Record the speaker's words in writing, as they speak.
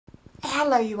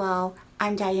Hello you all,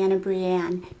 I'm Diana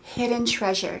Brianne. Hidden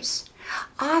treasures.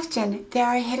 Often there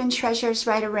are hidden treasures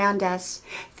right around us,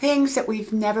 things that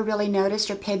we've never really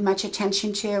noticed or paid much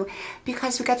attention to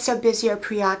because we got so busy or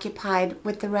preoccupied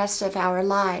with the rest of our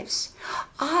lives.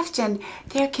 Often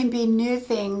there can be new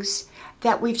things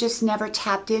that we've just never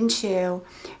tapped into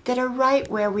that are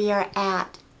right where we are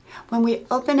at. When we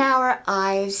open our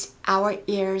eyes, our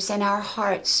ears, and our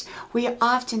hearts, we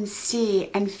often see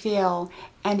and feel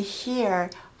and hear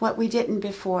what we didn't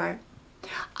before.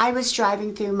 I was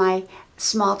driving through my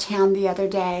small town the other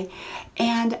day,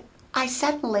 and I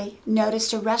suddenly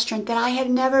noticed a restaurant that I had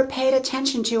never paid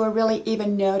attention to or really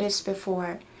even noticed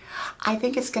before. I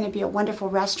think it's going to be a wonderful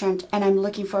restaurant, and I'm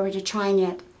looking forward to trying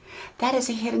it. That is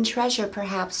a hidden treasure,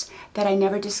 perhaps, that I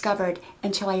never discovered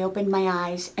until I opened my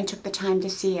eyes and took the time to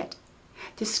see it.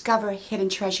 Discover hidden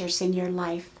treasures in your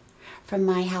life. From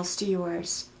my house to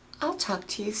yours. I'll talk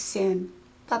to you soon.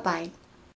 Bye-bye.